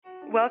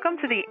Welcome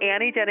to the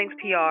Annie Jennings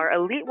PR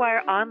Elite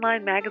Wire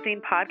Online Magazine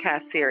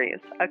podcast series,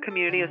 a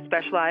community of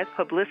specialized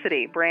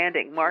publicity,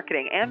 branding,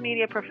 marketing, and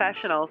media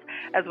professionals,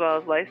 as well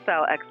as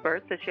lifestyle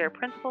experts that share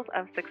principles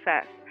of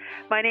success.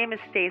 My name is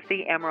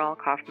Stacey Amaral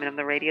Kaufman. I'm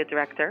the radio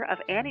director of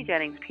Annie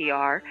Jennings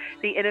PR,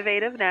 the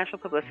innovative national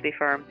publicity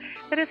firm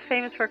that is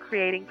famous for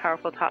creating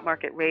powerful top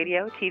market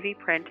radio, TV,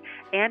 print,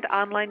 and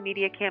online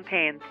media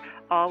campaigns,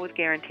 all with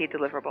guaranteed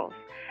deliverables.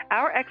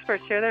 Our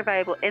experts share their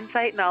valuable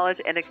insight, knowledge,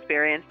 and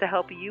experience to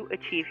help you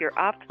achieve your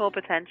optimal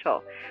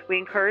potential. We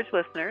encourage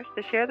listeners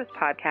to share this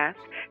podcast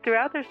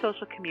throughout their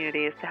social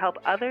communities to help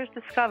others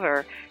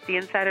discover the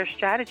insider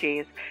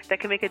strategies that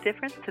can make a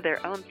difference to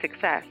their own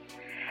success.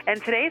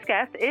 And today's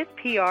guest is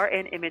PR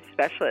and image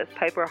specialist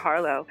Piper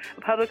Harlow,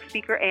 a public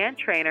speaker and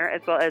trainer,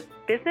 as well as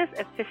business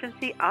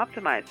efficiency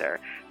optimizer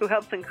who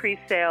helps increase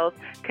sales,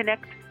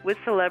 connect with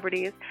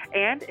celebrities,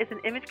 and is an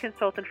image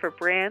consultant for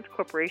brands,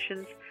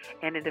 corporations,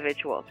 and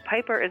individuals.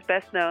 Piper is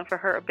best known for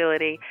her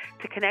ability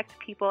to connect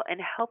people and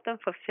help them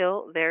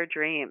fulfill their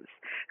dreams.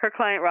 Her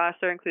client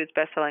roster includes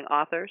best-selling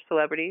authors,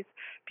 celebrities,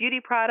 beauty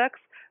products,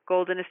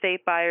 golden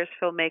estate buyers,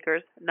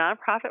 filmmakers,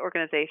 nonprofit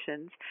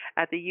organizations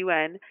at the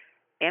UN,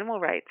 animal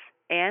rights,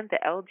 and the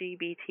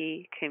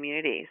LGBT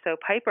community. So,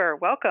 Piper,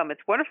 welcome.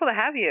 It's wonderful to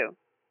have you.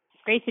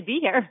 Great to be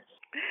here.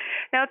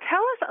 Now, tell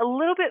us a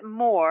little bit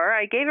more.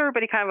 I gave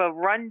everybody kind of a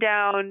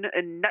rundown,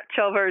 a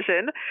nutshell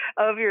version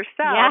of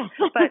yourself,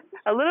 but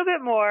a little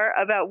bit more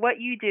about what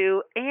you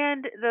do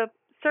and the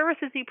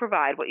services you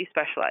provide, what you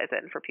specialize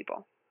in for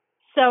people.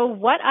 So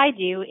what I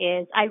do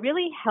is I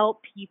really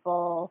help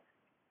people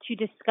to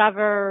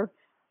discover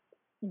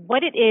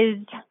what it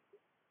is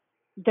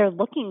they're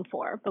looking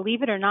for,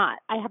 believe it or not.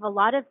 I have a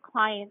lot of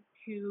clients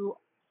who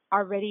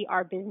already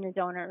are business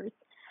owners,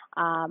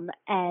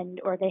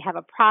 or they have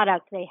a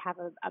product, they have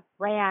a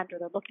brand, or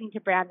they're looking to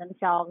brand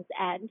themselves,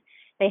 and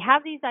they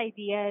have these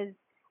ideas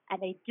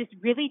and they just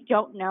really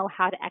don't know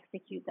how to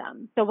execute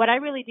them. So what I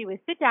really do is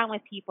sit down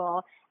with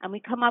people and we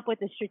come up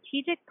with a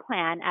strategic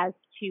plan as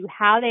to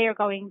how they are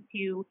going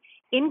to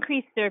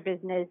increase their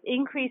business,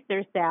 increase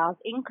their sales,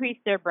 increase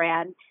their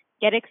brand,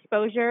 get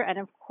exposure, and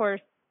of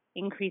course,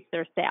 increase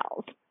their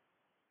sales.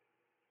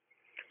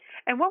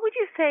 And what would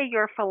you say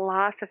your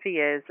philosophy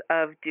is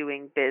of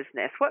doing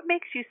business? What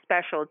makes you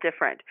special,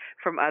 different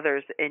from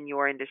others in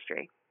your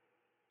industry?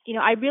 You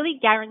know, I really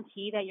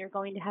guarantee that you're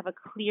going to have a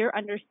clear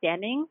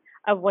understanding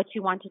of what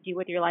you want to do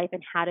with your life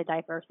and how to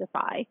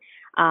diversify.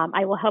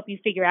 I will help you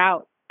figure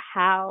out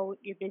how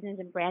your business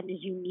and brand is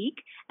unique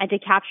and to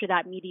capture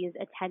that media's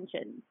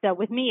attention. So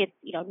with me,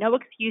 it's, no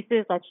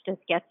excuses. Let's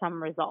just get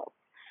some results.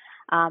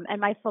 And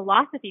my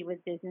philosophy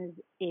with business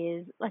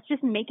is let's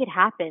just make it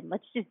happen.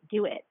 Let's just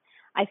do it.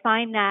 I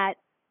find that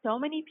so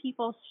many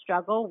people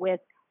struggle with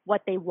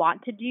what they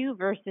want to do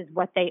versus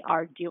what they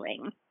are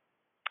doing.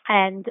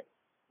 And,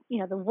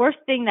 the worst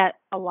thing that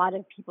a lot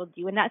of people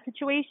do in that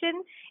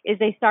situation is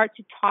they start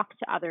to talk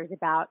to others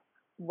about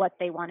what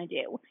they want to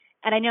do.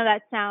 And I know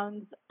that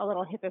sounds a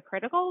little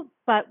hypocritical,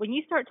 but when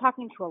you start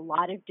talking to a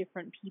lot of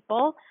different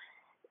people,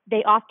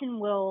 they often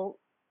will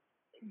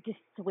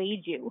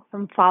dissuade you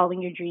from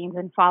following your dreams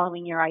and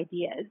following your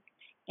ideas.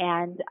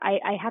 And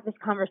I have this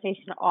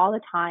conversation all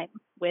the time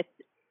with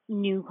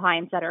new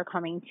clients that are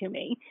coming to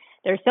me.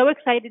 They're so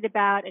excited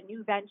about a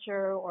new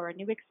venture or a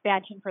new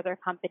expansion for their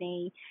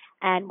company.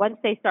 And once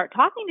they start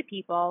talking to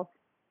people,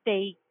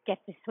 they get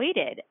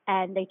dissuaded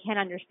and they can't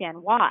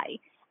understand why.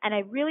 And I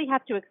really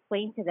have to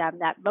explain to them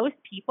that most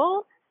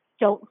people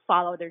don't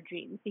follow their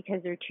dreams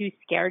because they're too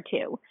scared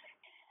to.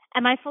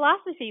 And my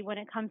philosophy when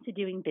it comes to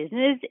doing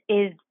business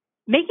is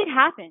make it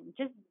happen.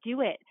 Just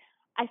do it.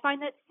 I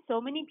find that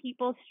so many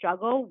people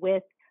struggle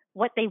with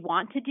what they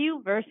want to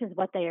do versus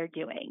what they are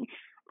doing.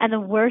 And the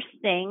worst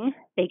thing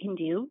they can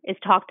do is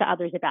talk to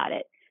others about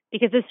it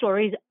because the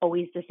story is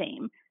always the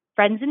same.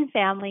 Friends and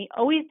family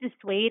always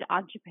dissuade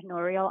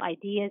entrepreneurial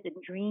ideas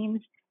and dreams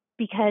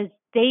because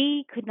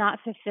they could not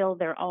fulfill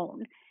their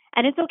own.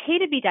 And it's okay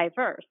to be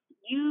diverse.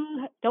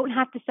 You don't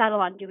have to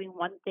settle on doing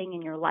one thing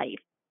in your life.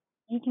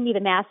 You can be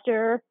the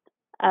master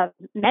of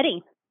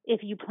many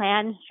if you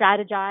plan,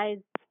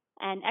 strategize,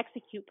 and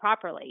execute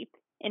properly.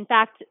 In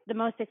fact, the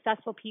most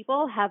successful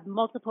people have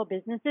multiple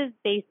businesses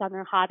based on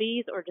their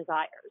hobbies or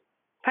desires.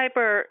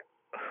 Piper,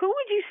 who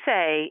would you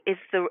say is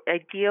the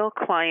ideal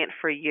client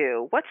for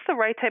you? What's the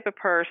right type of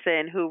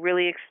person who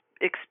really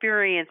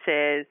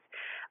experiences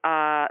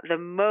the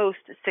most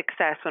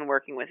success when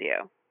working with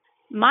you?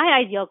 My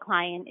ideal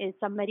client is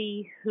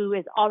somebody who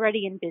is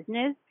already in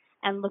business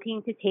and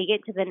looking to take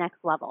it to the next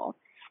level.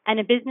 And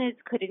a business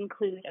could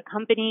include a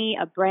company,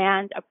 a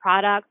brand, a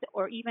product,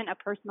 or even a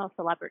personal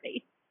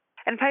celebrity.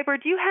 And Piper,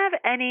 do you have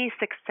any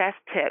success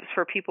tips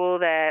for people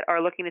that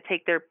are looking to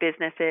take their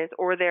businesses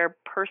or their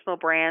personal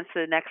brands to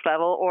the next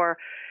level, or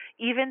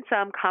even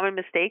some common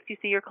mistakes you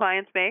see your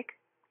clients make?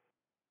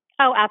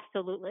 Oh,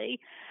 absolutely.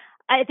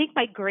 I think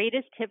my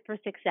greatest tip for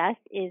success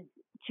is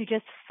to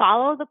just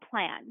follow the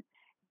plan.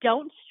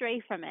 Don't stray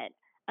from it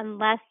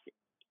unless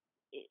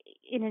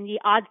in the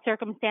odd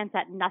circumstance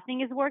that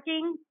nothing is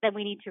working, then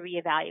we need to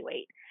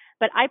reevaluate.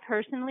 But I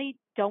personally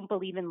don't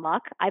believe in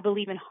luck. I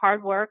believe in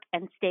hard work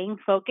and staying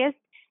focused,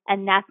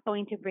 and that's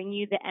going to bring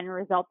you the end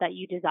result that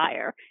you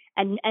desire,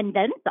 and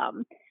then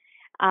some.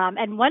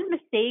 And one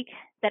mistake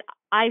that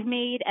I've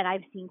made, and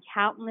I've seen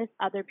countless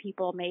other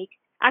people make,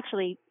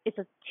 actually, it's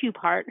a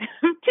two-part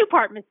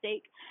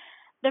mistake.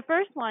 The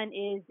first one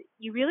is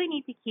you really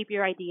need to keep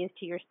your ideas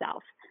to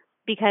yourself,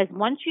 because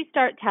once you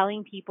start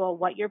telling people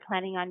what you're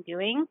planning on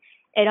doing,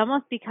 it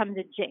almost becomes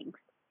a jinx.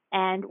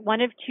 And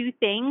one of two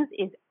things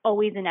is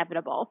always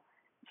inevitable.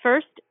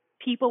 First,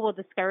 people will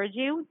discourage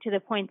you to the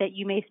point that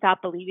you may stop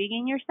believing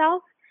in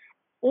yourself,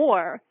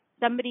 or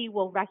somebody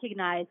will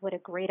recognize what a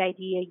great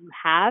idea you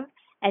have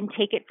and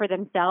take it for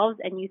themselves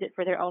and use it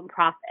for their own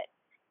profit.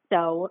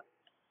 So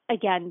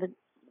again, the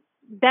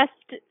best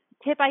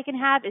tip I can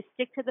have is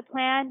stick to the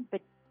plan,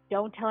 but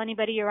don't tell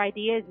anybody your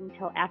ideas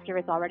until after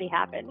it's already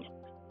happened.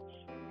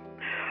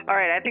 All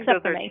right, I think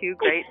Except those are two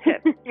great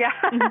tips. Yeah,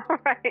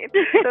 right.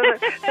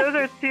 Those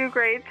are two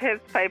great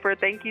tips, Piper.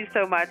 Thank you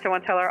so much. I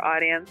want to tell our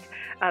audience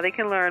they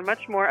can learn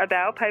much more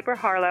about Piper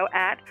Harlow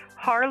at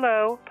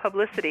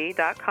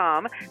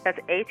harlowpublicity.com. That's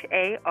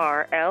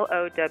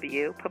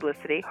HARLOW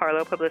publicity,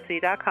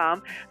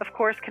 harlowpublicity.com. Of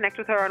course, connect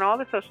with her on all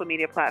the social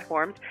media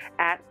platforms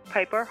at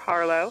Piper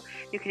Harlow.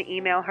 You can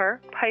email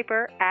her,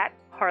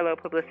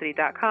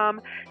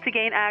 piper@harlowpublicity.com, to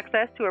gain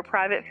access to her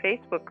private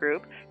Facebook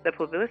group, The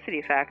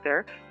Publicity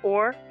Factor,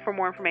 or for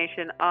more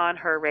information on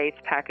her rates,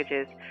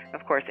 packages,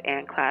 of course,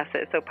 and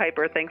classes. So,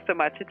 Piper, thanks so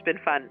much. It's been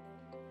fun.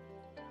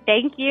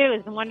 Thank you.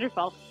 It's been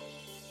wonderful.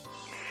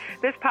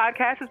 This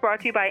podcast is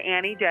brought to you by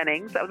Annie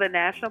Jennings of the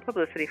national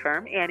publicity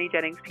firm, Annie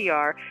Jennings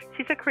PR.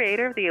 She's a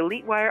creator of the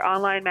Elite Wire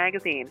online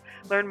magazine.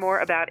 Learn more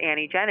about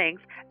Annie Jennings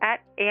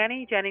at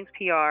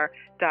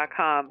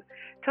AnnieJenningsPR.com.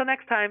 Till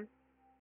next time.